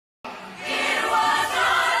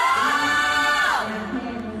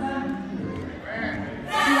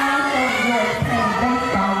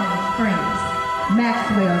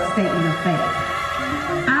Maxwell's statement of faith.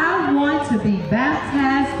 I want to be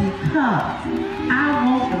baptized because I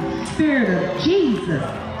want the Spirit of Jesus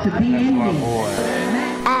to be in me.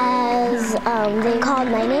 As they called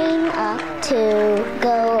my name up to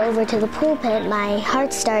go over to the pulpit, my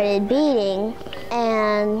heart started beating,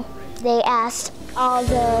 and they asked all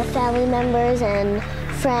the family members and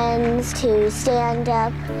friends to stand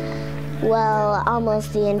up. Well,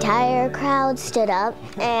 almost the entire crowd stood up,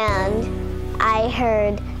 and I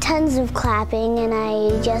heard tons of clapping, and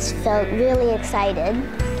I just felt really excited.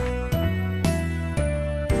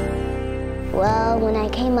 Well, when I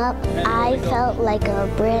came up, I felt like a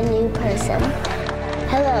brand new person.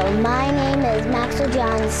 Hello, my name is Maxwell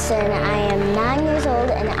Johnson. I am 9 years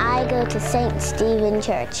old, and I go to St. Stephen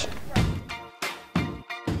Church.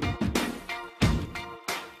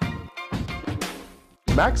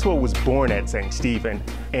 Maxwell was born at St. Stephen,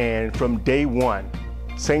 and from day one,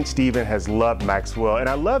 St. Stephen has loved Maxwell, and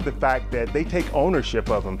I love the fact that they take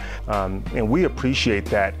ownership of him, and we appreciate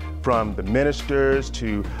that, from the ministers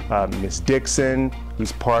to Miss Dixon,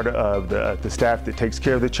 who's part of the staff that takes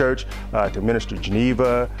care of the church, to Minister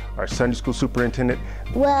Geneva, our Sunday school superintendent.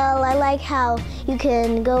 Well, I like how you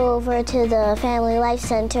can go over to the Family Life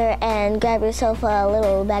Center and grab yourself a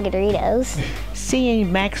little bag of Doritos.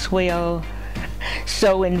 Seeing Maxwell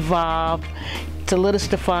so involved, to little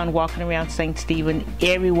Stefan walking around St. Stephen,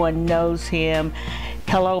 everyone knows him.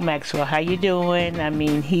 Hello, Maxwell, how you doing? I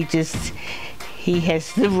mean, he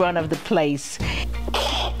has the run of the place.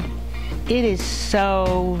 It is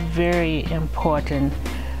so very important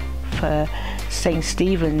for St.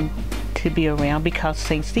 Stephen to be around, because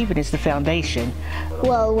St. Stephen is the foundation.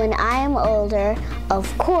 Well, when I am older,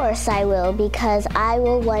 of course I will, because I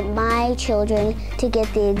will want my children to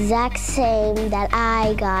get the exact same that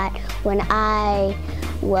I got when I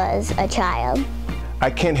was a child.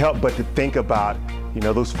 I can't help but to think about,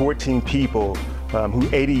 those 14 people who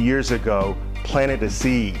 80 years ago planted a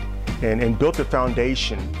seed and built a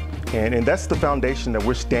foundation. And that's the foundation that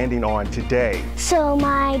we're standing on today. So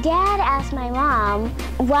my dad asked my mom,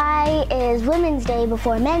 why is Women's Day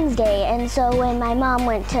before Men's Day? And so when my mom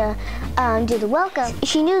went to do the welcome,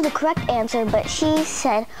 she knew the correct answer, but she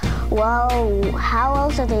said, well, how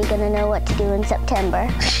else are they gonna know what to do in September?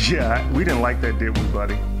 Yeah, we didn't like that, did we,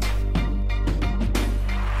 buddy?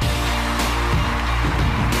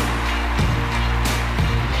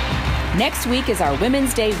 Next week is our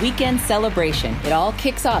Women's Day weekend celebration. It all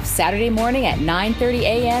kicks off Saturday morning at 9:30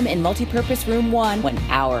 a.m. in Multipurpose Room 1, when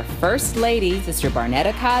our First Lady, Sister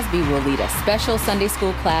Barnetta Cosby, will lead a special Sunday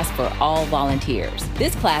school class for all volunteers.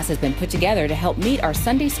 This class has been put together to help meet our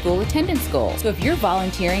Sunday school attendance goals. So if you're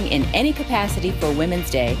volunteering in any capacity for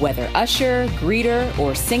Women's Day, whether usher, greeter,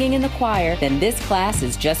 or singing in the choir, then this class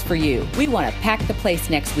is just for you. We want to pack the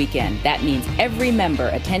place next weekend. That means every member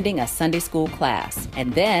attending a Sunday school class.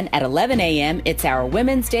 And then at 11 a.m., it's our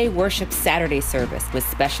Women's Day Worship Saturday service with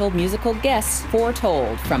special musical guests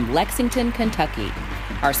foretold from Lexington, Kentucky.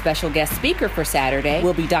 Our special guest speaker for Saturday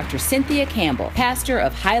will be Dr. Cynthia Campbell, pastor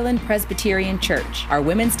of Highland Presbyterian Church. Our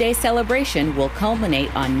Women's Day celebration will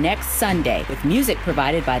culminate on next Sunday with music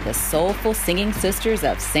provided by the soulful singing sisters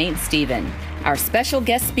of St. Stephen. Our special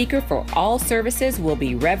guest speaker for all services will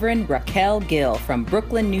be Reverend Raquel Gill from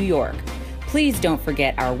Brooklyn, New York. Please don't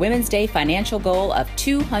forget our Women's Day financial goal of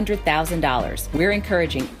 $200,000. We're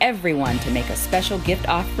encouraging everyone to make a special gift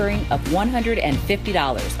offering of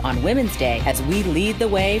 $150 on Women's Day as we lead the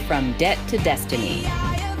way from debt to destiny.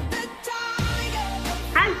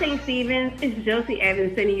 Hi, St. Stephen's. It's Josie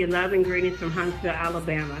Evans sending you love and greetings from Huntsville,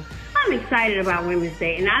 Alabama. I'm excited about Women's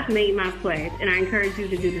Day, and I've made my pledge, and I encourage you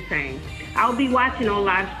to do the same. I'll be watching on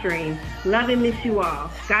live stream. Love and miss you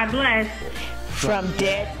all. God bless. From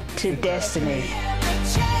debt to destiny.